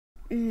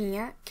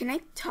Mia, can I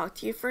talk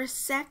to you for a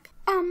sec?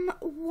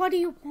 What do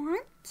you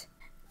want?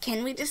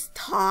 Can we just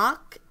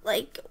talk?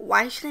 Like,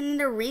 why should I need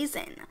a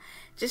reason?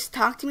 Just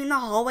talk to me in the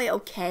hallway,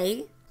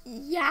 okay?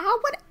 Yeah,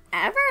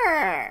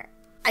 whatever.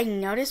 I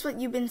noticed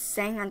what you've been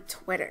saying on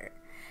Twitter,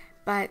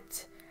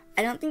 but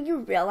I don't think you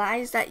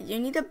realize that you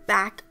need to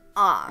back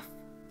off.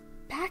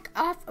 Back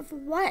off of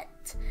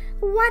what?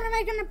 What am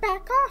I gonna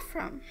back off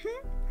from?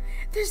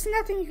 There's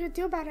nothing you could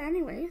do about it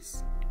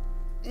anyways.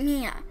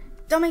 Mia,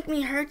 don't make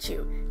me hurt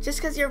you. Just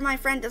because you're my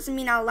friend doesn't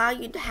mean I'll allow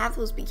you to have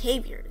those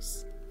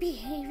behaviors.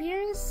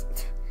 Behaviors?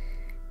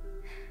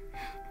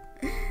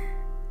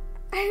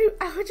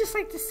 I would just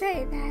like to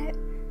say that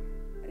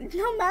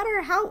no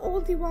matter how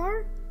old you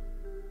are,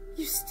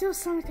 you still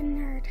sound like a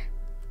nerd.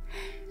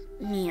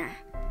 Mia,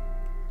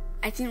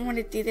 I didn't want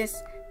to do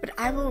this, but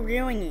I will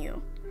ruin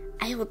you.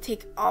 I will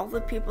take all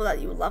the people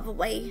that you love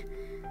away.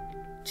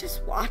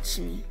 Just watch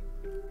me.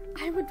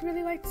 I would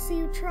really like to see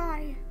you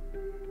try.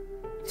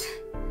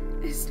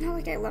 It's not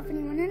like I love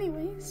anyone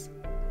anyways.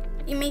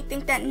 You may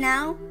think that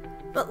now,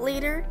 but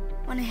later,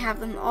 when I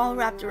have them all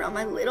wrapped around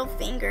my little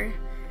finger,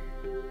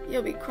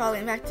 you'll be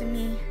crawling back to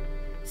me,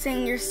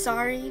 saying you're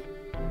sorry,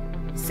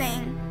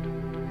 saying,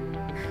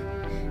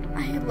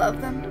 I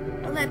love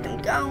them, I'll let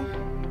them go.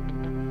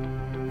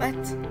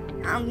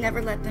 But I'll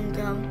never let them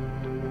go.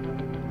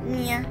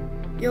 Mia,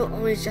 you'll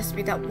always just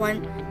be that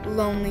one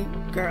lonely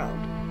girl.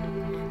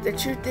 The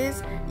truth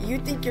is, you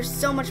think you're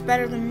so much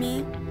better than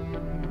me.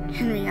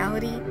 In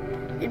reality,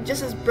 you're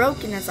just as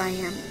broken as I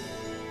am.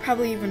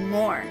 Probably even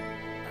more.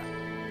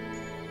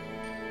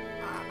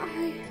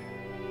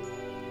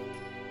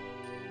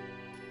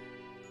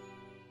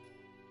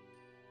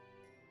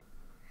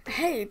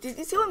 Hey, did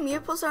you see what Mia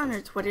posted on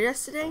her Twitter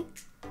yesterday?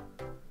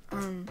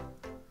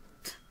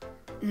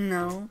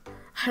 No.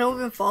 I don't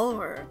even follow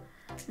her.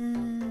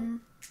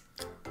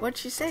 What'd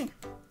she say?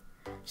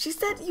 She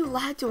said you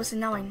lied to us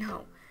and now I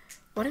know.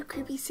 What a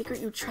creepy secret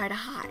you try to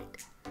hide.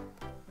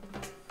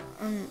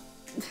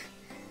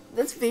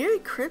 That's very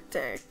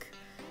cryptic.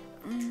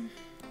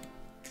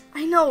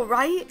 I know,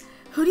 right?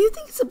 Who do you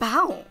think it's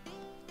about?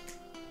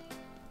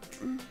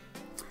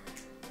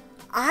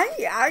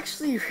 I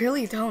actually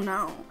really don't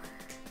know.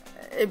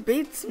 It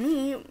beats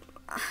me.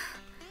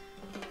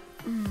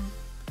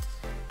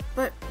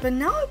 But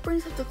now it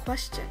brings up the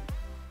question.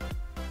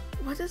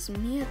 What does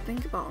Mia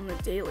think about on the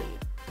daily?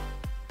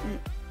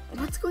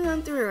 What's going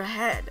on through her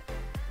head?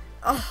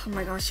 Oh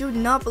my gosh, you would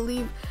not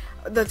believe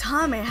the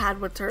time I had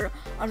with her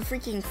on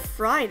freaking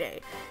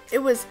Friday. It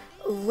was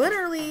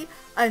literally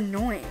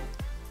annoying.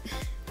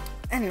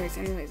 Anyways,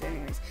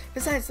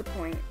 besides the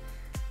point,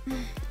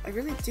 I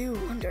really do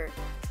wonder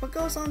what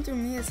goes on through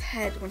Mia's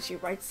head when she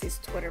writes these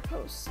Twitter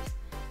posts.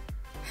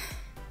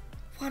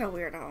 What a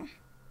weirdo.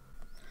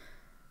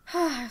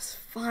 It's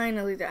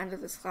finally the end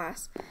of this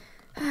class.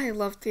 I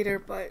love theater,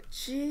 but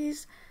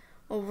geez,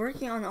 while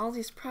working on all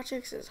these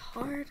projects is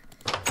hard.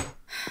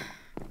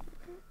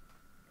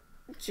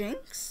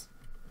 Jinx?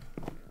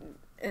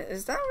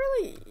 Is that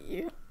really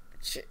you?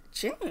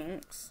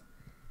 Jinx?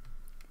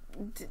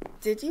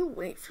 Did you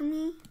wait for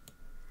me?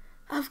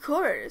 Of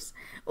course.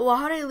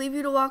 Why would I leave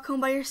you to walk home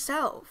by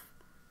yourself?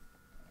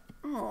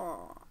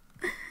 Aw,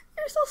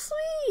 you're so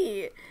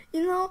sweet.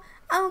 You know,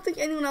 I don't think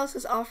anyone else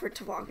has offered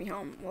to walk me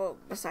home. Well,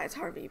 besides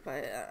Harvey,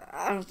 but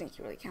I don't think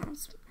he really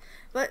counts.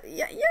 But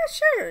yeah,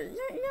 sure. You know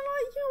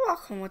what? You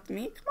walk home with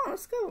me. Come on,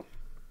 let's go.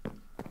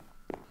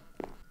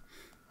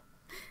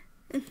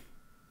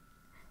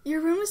 Your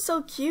room is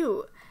so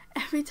cute.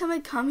 Every time I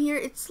come here,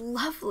 it's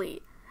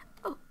lovely.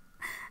 Oh,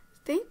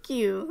 thank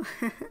you.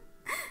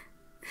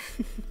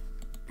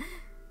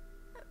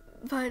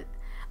 But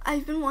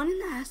I've been wanting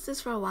to ask this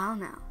for a while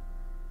now.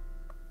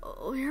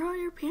 Where are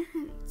your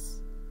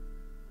parents?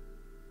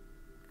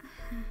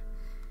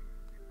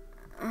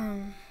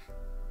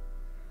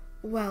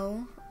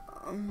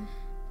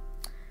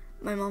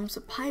 My mom's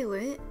a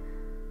pilot,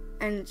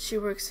 and she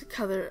works a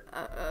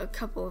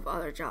couple of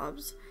other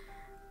jobs.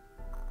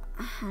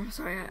 I'm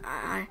sorry,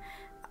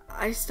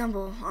 I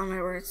stumble on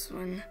my words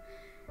when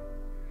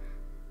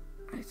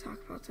I talk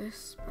about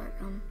this, but,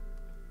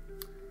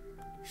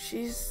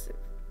 she's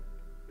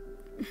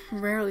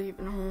rarely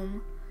even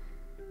home,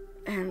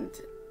 and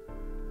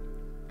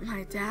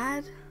my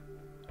dad,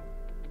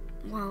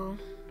 well,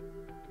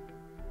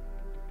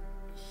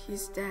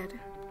 he's dead.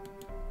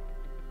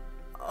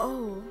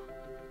 Oh,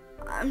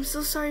 I'm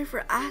so sorry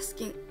for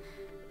asking.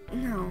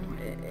 No,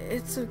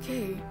 it's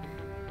okay.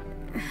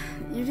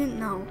 You didn't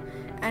know,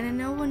 and I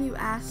know when you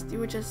asked, you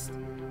were just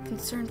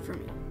concerned for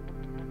me.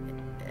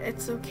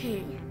 It's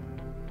okay.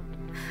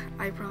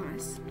 I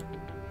promise.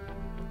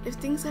 If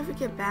things ever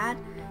get bad,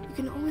 you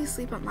can always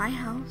sleep at my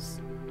house.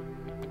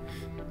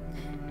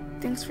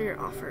 Thanks for your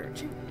offer,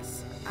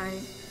 Jinx.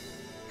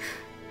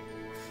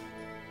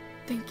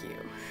 Thank you.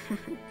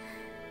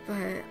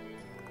 But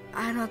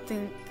I don't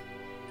think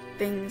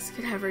things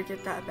could ever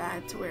get that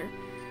bad to where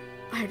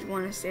I'd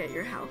want to stay at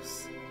your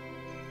house.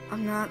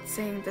 I'm not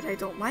saying that I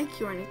don't like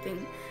you or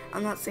anything.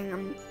 I'm not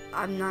saying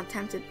I'm not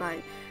tempted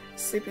by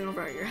sleeping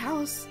over at your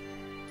house.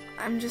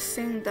 I'm just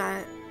saying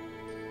that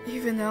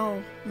even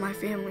though my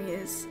family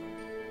is,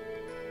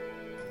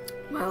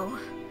 well,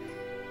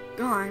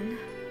 gone,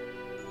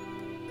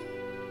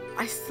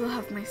 I still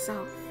have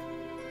myself.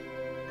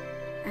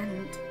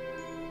 And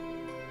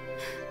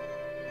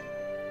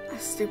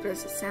as stupid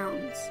as it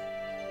sounds,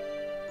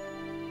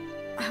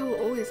 I will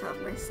always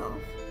have myself.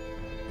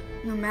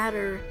 No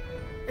matter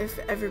if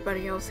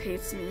everybody else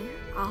hates me,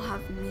 I'll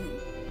have me.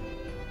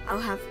 I'll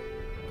have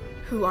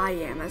who I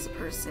am as a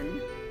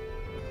person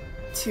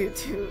to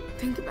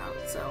think about.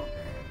 So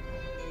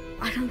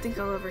I don't think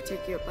I'll ever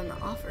take you up on the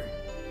offer.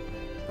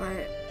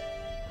 But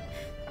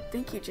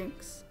thank you,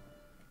 Jinx.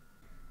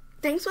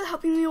 Thanks for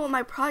helping me with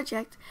my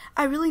project.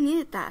 I really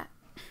needed that.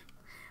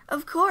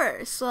 Of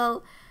course.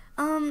 Well,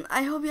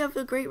 I hope you have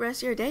a great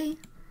rest of your day.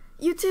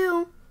 You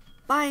too.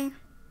 Bye.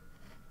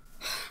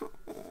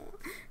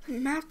 The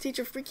math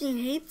teacher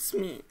freaking hates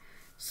me.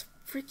 It's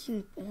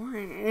freaking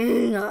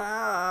boring.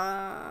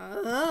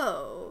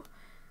 Oh.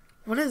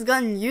 What has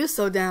gotten you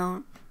so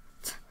down?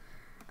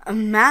 The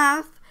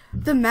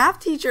math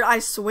teacher, I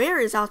swear,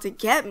 is out to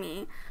get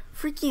me.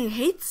 Freaking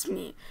hates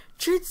me.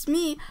 Treats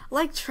me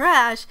like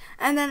trash.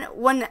 And then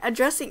when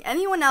addressing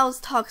anyone else,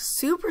 talks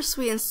super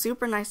sweet and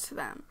super nice to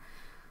them.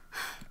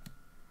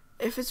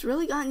 If it's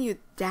really gotten you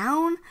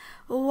down,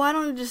 why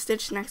don't you just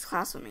ditch next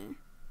class with me?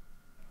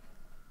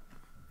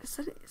 Is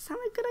that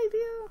a good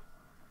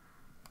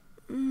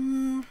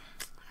idea?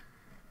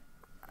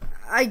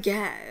 I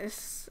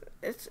guess.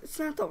 It's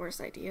not the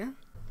worst idea.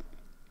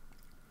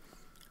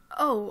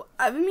 Oh,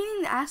 I've been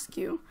meaning to ask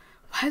you,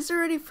 why is there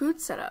already food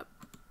set up?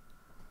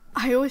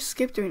 I always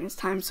skip during this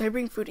time, so I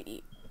bring food to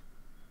eat.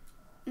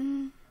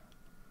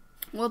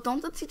 Well,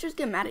 don't the teachers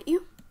get mad at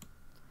you?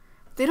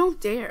 They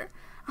don't dare.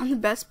 I'm the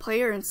best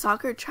player in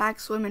soccer, track,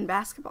 swim, and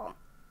basketball.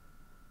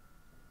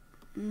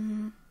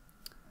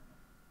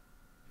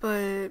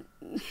 But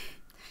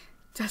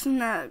doesn't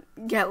that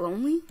get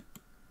lonely?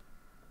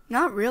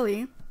 Not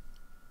really.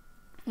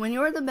 When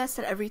you are the best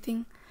at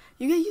everything,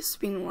 you get used to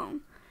being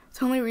alone.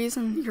 The only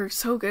reason you're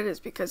so good is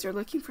because you're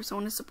looking for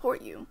someone to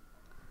support you.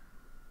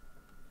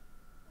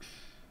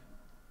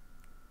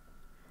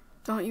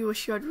 Don't you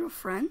wish you had real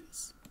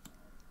friends?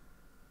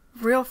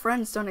 Real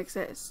friends don't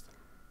exist.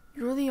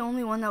 You're the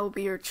only one that will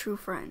be your true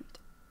friend.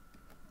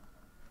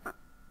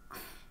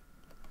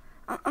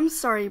 I'm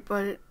sorry,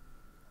 but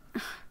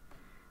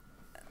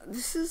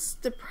this is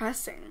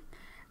depressing.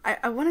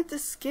 I wanted to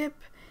skip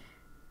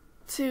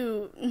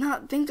to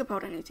not think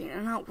about anything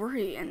and not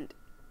worry, and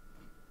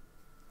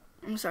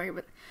I'm sorry,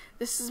 but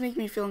this is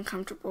making me feel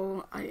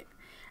uncomfortable. I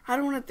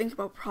don't want to think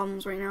about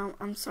problems right now.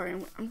 I'm sorry.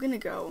 I'm gonna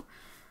go.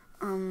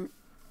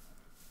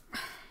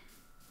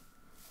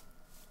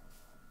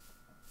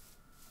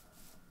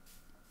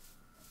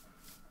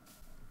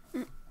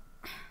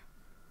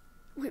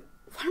 Wait,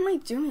 what am I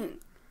doing?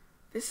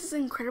 This is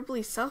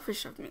incredibly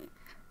selfish of me.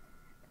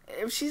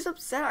 If she's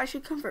upset, I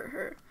should comfort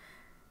her.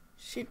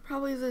 She'd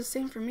probably do the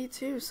same for me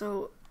too,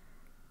 so...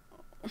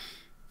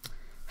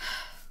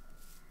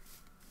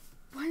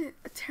 What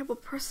a terrible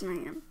person I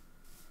am.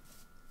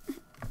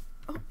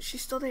 Oh,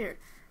 she's still there.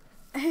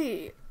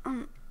 Hey,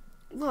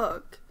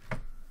 look.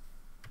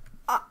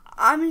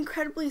 I'm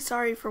incredibly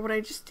sorry for what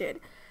I just did.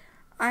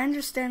 I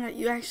understand that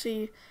you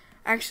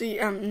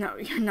no,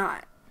 you're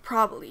not.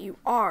 Probably, you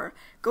are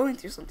going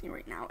through something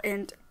right now,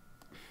 and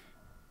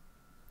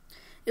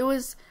it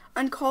was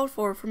uncalled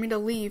for me to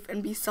leave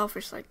and be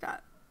selfish like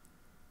that.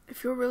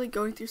 If you're really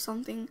going through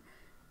something,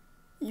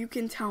 you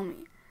can tell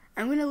me.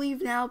 I'm gonna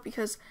leave now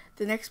because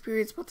the next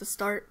period's about to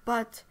start,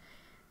 but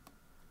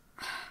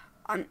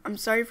I'm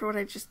sorry for what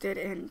I just did,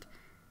 and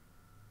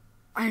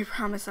I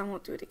promise I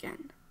won't do it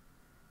again.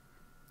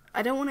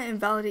 I don't want to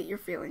invalidate your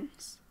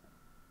feelings,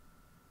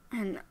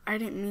 and I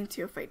didn't mean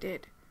to if I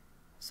did,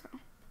 so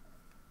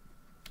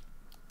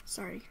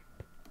sorry.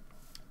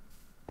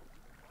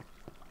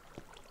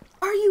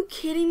 Are you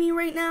kidding me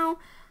right now?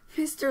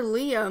 Mr.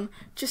 Liam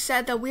just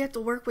said that we have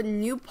to work with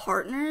new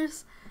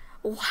partners.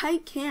 Why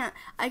can't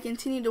I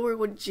continue to work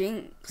with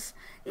Jinx?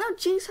 Now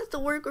Jinx has to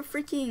work with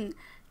freaking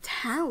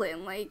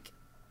Talon. Like,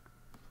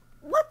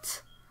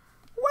 what?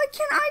 Why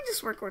can't I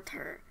just work with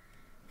her?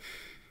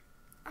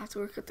 I have to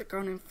work with the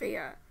girl named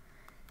Fea.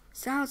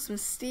 Sounds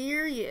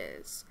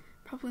mysterious.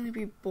 Probably gonna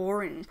be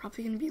boring.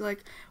 Probably gonna be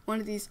like one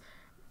of these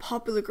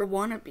popular girl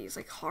wannabes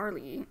like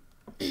Harley.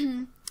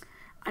 I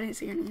didn't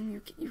say your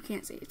name. You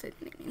can't say your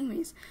name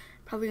anyways.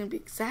 Probably gonna be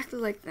exactly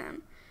like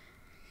them.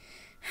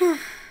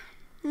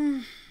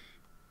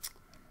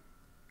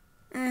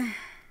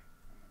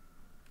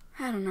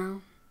 I don't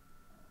know.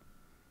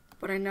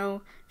 But I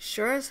know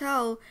sure as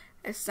hell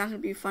it's not gonna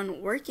be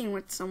fun working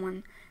with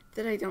someone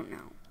that I don't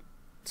know.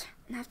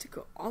 I have to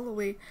go all the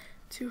way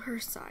to her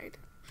side.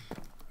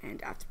 And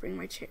I have to bring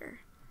my chair.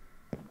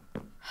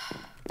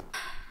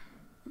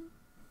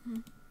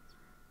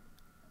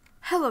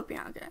 Hello,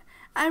 Bianca.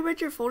 I read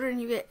your folder and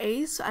you get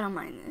A's, so I don't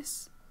mind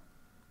this.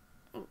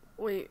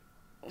 Wait,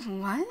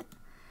 what?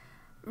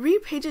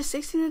 Read pages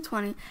 16 to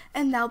 20,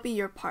 and that'll be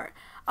your part.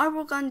 I'll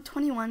work on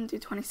 21 to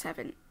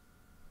 27.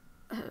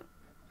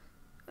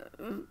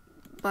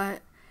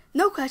 But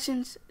no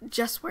questions,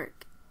 just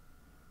work.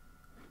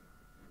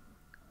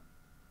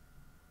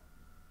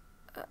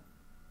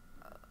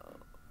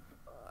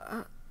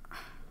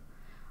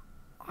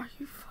 Are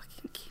you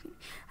fucking kidding?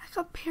 I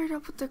got paired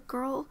up with the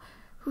girl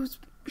who's...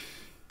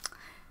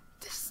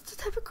 This is the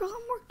type of girl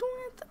I'm working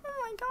with.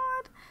 Oh my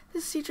god.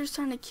 This teacher's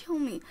trying to kill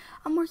me.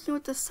 I'm working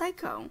with the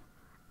psycho.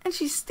 And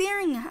she's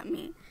staring at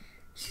me.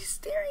 She's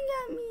staring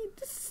at me.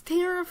 This is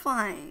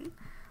terrifying.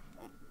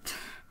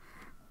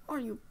 Are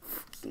you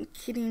fucking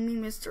kidding me,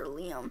 Mr.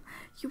 Liam?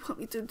 You put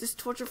me through this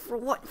torture for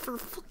what? For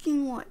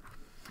fucking what?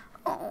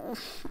 Oh.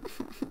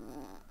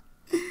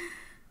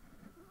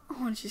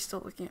 Oh, and she's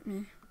still looking at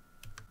me.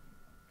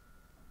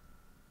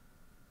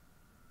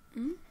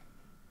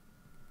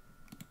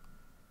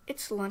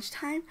 It's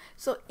lunchtime,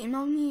 so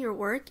email me your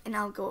work and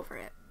I'll go over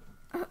it.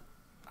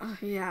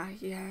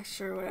 Yeah,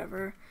 sure,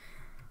 whatever.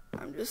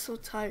 I'm just so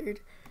tired.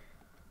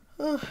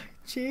 Oh,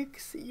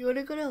 Jinx, you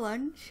wanna go to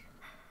lunch?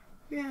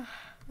 Yeah.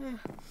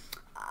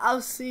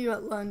 I'll see you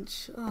at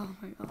lunch. Oh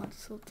my god,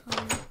 so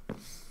tired.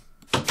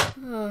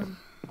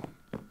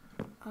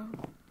 Oh,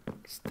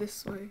 it's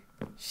this way.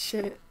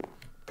 Shit.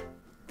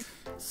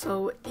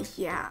 So,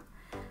 yeah.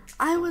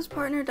 I was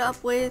partnered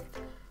up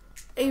with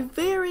a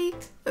very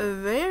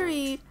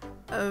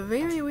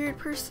weird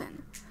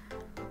person.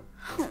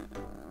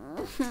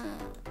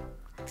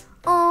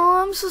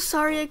 Oh, I'm so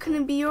sorry I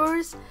couldn't be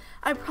yours.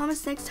 I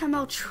promise next time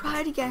I'll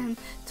try to get him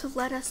to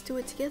let us do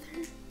it together.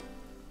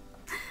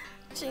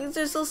 Jinx,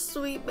 you're so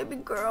sweet, baby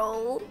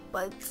girl.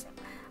 But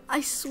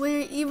I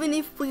swear, even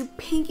if we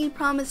pinky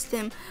promised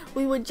him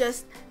we would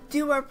just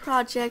do our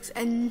projects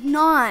and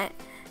not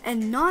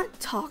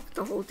talk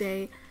the whole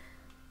day,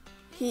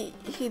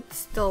 he'd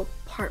still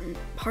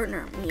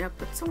partner me up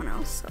with someone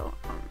else. So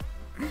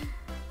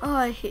oh,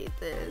 I hate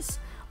this.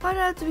 Why'd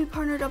I have to be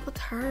partnered up with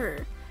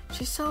her?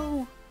 She's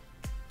so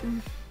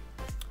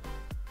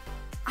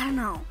I don't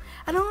know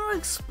how to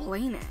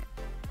explain it.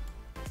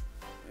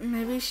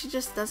 Maybe she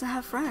just doesn't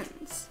have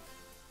friends.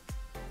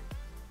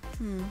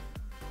 You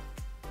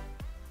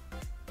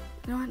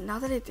know what, now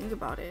that I think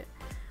about it,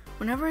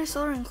 whenever I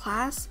saw her in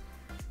class,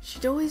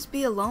 she'd always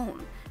be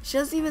alone. She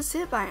doesn't even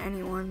sit by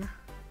anyone.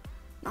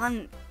 Not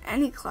in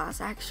any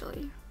class,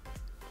 actually.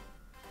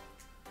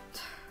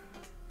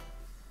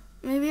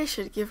 Maybe I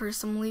should give her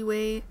some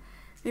leeway.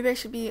 Maybe I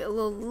should be a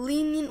little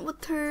lenient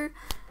with her.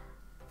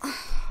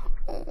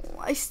 Oh,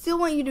 I still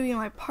want you to be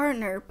my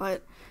partner,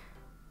 but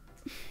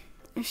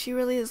if she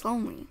really is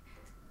lonely,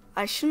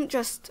 I shouldn't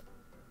just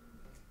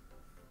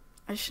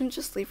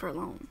leave her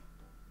alone.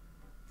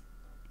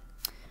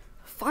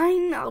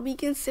 Fine, I'll be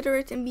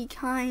considerate and be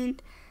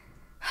kind.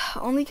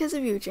 Only because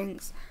of you,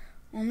 Jinx.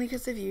 Only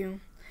because of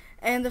you.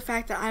 And the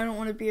fact that I don't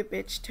want to be a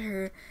bitch to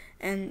her.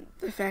 And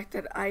the fact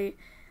that I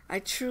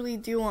truly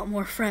do want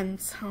more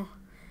friends, so...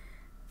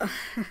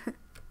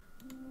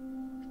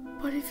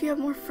 But if you have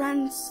more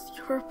friends,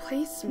 you'll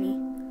replace me.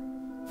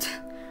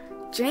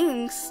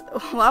 Jinx,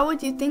 why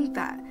would you think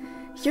that?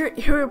 You're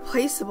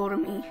irreplaceable to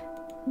me.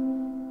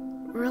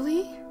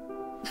 Really?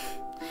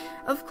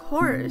 Of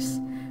course.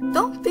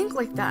 Don't think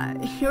like that.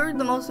 You're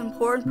the most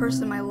important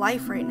person in my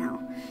life right now.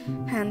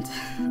 And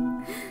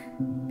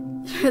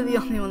you're the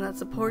only one that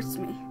supports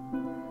me.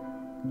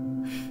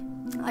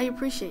 I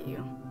appreciate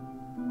you.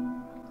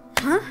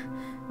 Huh?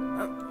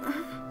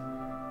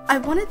 I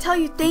want to tell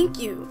you thank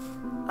you.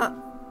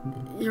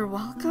 You're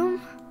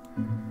welcome?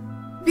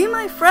 Be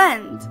my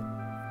friend.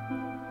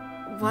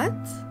 What?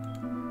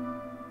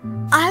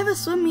 I have a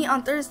swim meet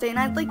on Thursday and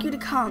I'd like you to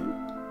come.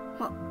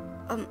 Well,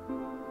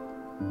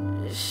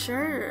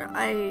 sure,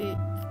 I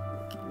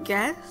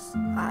guess.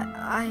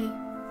 I